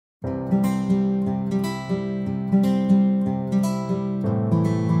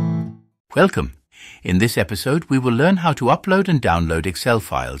Welcome. In this episode, we will learn how to upload and download Excel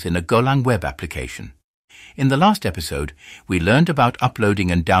files in a Golang web application. In the last episode, we learned about uploading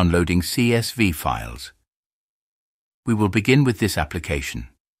and downloading CSV files. We will begin with this application.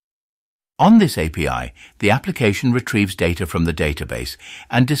 On this API, the application retrieves data from the database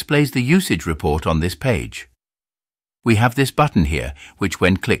and displays the usage report on this page. We have this button here, which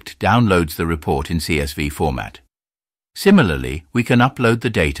when clicked downloads the report in CSV format. Similarly, we can upload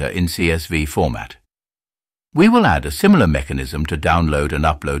the data in CSV format. We will add a similar mechanism to download and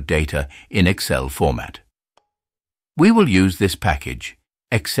upload data in Excel format. We will use this package,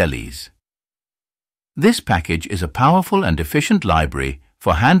 Excelize. This package is a powerful and efficient library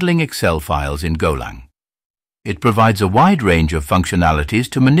for handling Excel files in Golang. It provides a wide range of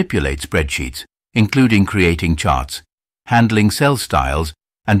functionalities to manipulate spreadsheets, including creating charts, handling cell styles,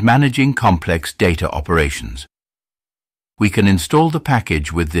 and managing complex data operations. We can install the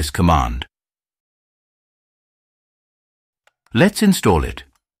package with this command. Let's install it.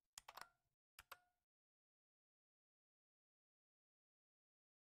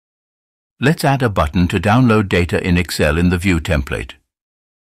 Let's add a button to download data in Excel in the View template.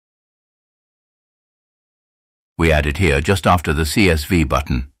 We add it here just after the CSV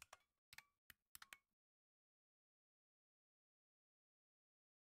button.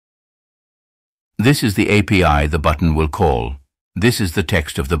 This is the API the button will call. This is the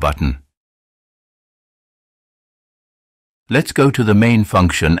text of the button. Let's go to the main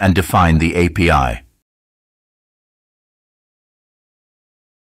function and define the API.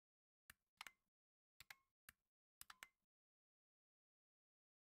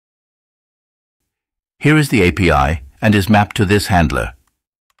 Here is the API and is mapped to this handler.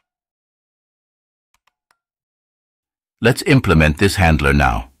 Let's implement this handler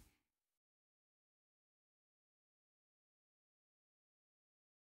now.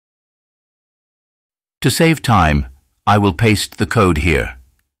 To save time, I will paste the code here.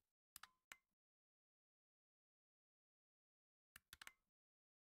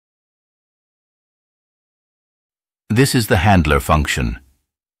 This is the handler function.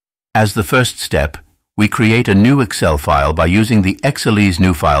 As the first step, we create a new Excel file by using the Excelize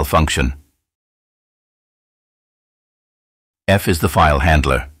new file function. F is the file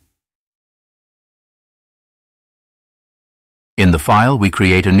handler. In the file, we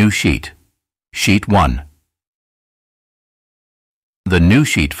create a new sheet. Sheet 1. The new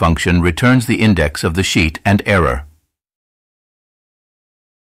sheet function returns the index of the sheet and error.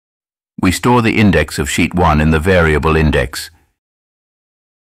 We store the index of sheet 1 in the variable index.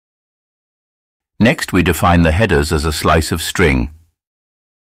 Next, we define the headers as a slice of string.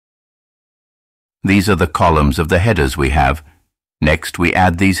 These are the columns of the headers we have. Next, we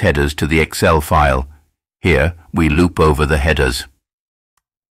add these headers to the Excel file. Here, we loop over the headers.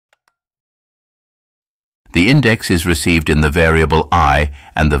 The index is received in the variable I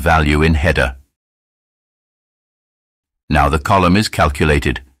and the value in header. Now the column is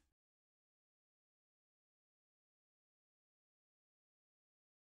calculated.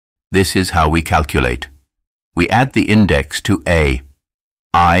 This is how we calculate. We add the index to A.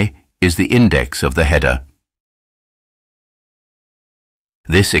 I is the index of the header.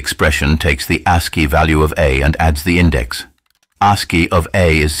 This expression takes the ASCII value of A and adds the index. ASCII of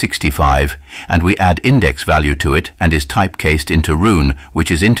A is 65, and we add index value to it and is typecased into rune,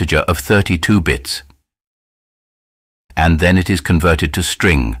 which is integer of 32 bits. And then it is converted to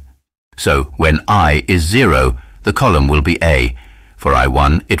string. So when I is 0, the column will be A. For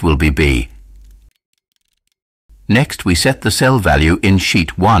I1, it will be B. Next, we set the cell value in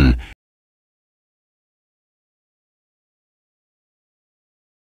sheet 1.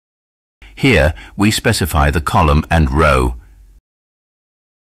 Here, we specify the column and row.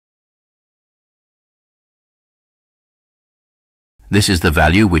 This is the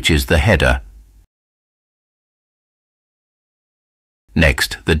value which is the header.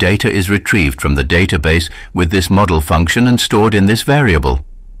 Next, the data is retrieved from the database with this model function and stored in this variable.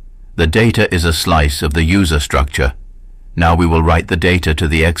 The data is a slice of the user structure. Now we will write the data to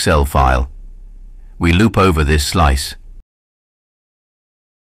the Excel file. We loop over this slice.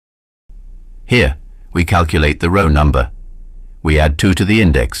 Here, we calculate the row number. We add 2 to the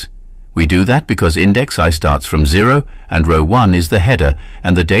index. We do that because index I starts from 0 and row 1 is the header,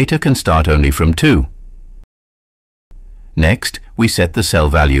 and the data can start only from 2. Next, we set the cell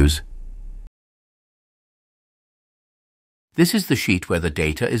values. This is the sheet where the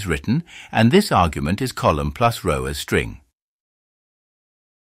data is written, and this argument is column plus row as string.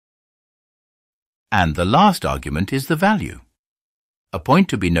 And the last argument is the value. A point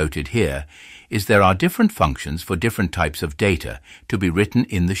to be noted here is there are different functions for different types of data to be written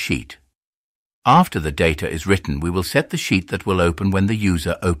in the sheet. After the data is written, we will set the sheet that will open when the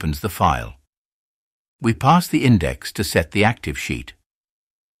user opens the file. We pass the index to set the active sheet.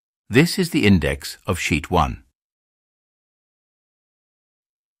 This is the index of sheet 1.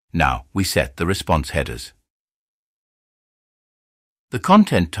 Now we set the response headers. The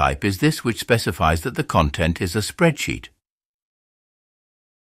content type is this which specifies that the content is a spreadsheet.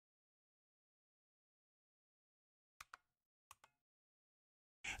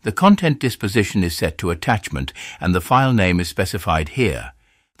 The content disposition is set to attachment and the file name is specified here.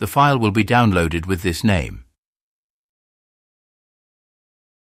 The file will be downloaded with this name.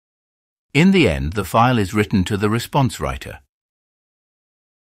 In the end, the file is written to the response writer.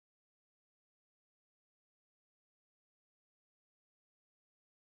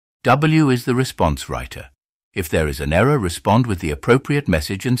 W is the response writer. If there is an error, respond with the appropriate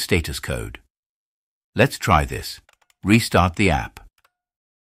message and status code. Let's try this. Restart the app.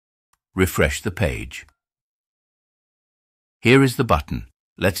 Refresh the page. Here is the button.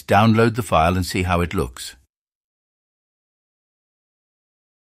 Let's download the file and see how it looks.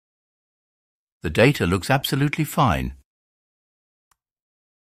 The data looks absolutely fine.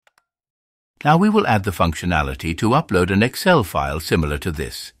 Now we will add the functionality to upload an Excel file similar to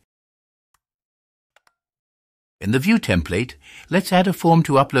this. In the View template, let's add a form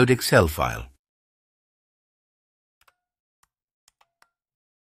to upload Excel file.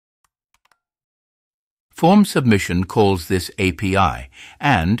 Form submission calls this API,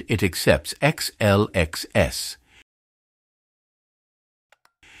 and it accepts XLXS.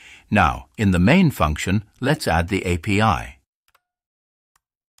 Now, in the main function, let's add the API.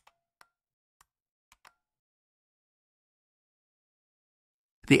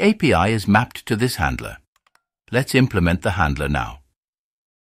 The API is mapped to this handler. Let's implement the handler now.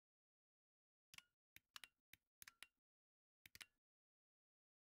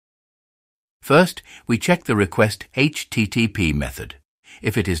 First, we check the request HTTP method.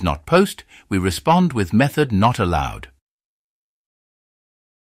 If it is not POST, we respond with method not allowed.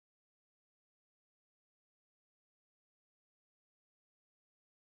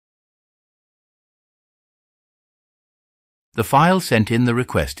 The file sent in the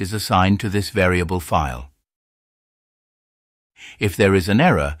request is assigned to this variable file. If there is an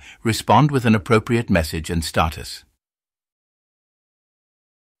error, respond with an appropriate message and status.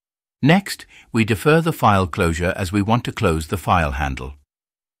 Next, we defer the file closure as we want to close the file handle.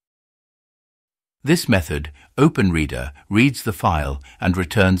 This method, OpenReader, reads the file and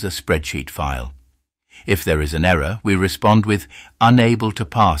returns a spreadsheet file. If there is an error, we respond with unable to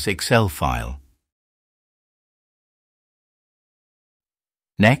parse Excel file.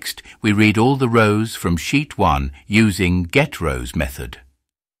 Next, we read all the rows from sheet 1 using getRows method.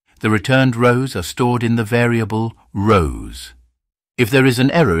 The returned rows are stored in the variable rows. If there is an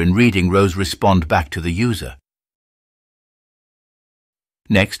error in reading rows, respond back to the user.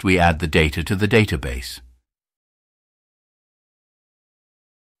 Next, we add the data to the database.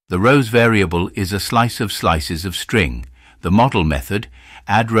 The rows variable is a slice of slices of string. The model method,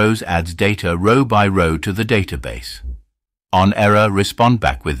 addRows, adds data row by row to the database. On error, respond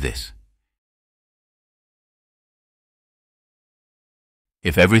back with this.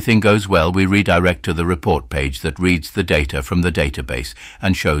 If everything goes well, we redirect to the report page that reads the data from the database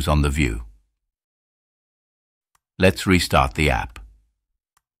and shows on the view. Let's restart the app.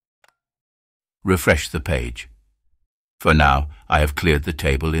 Refresh the page. For now, I have cleared the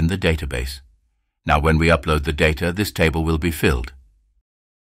table in the database. Now when we upload the data, this table will be filled.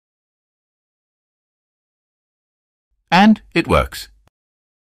 And it works.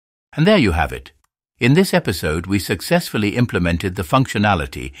 And there you have it. In this episode, we successfully implemented the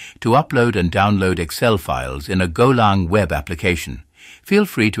functionality to upload and download Excel files in a Golang web application. Feel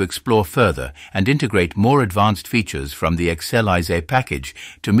free to explore further and integrate more advanced features from the Excelize package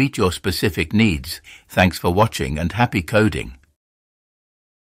to meet your specific needs. Thanks for watching and happy coding.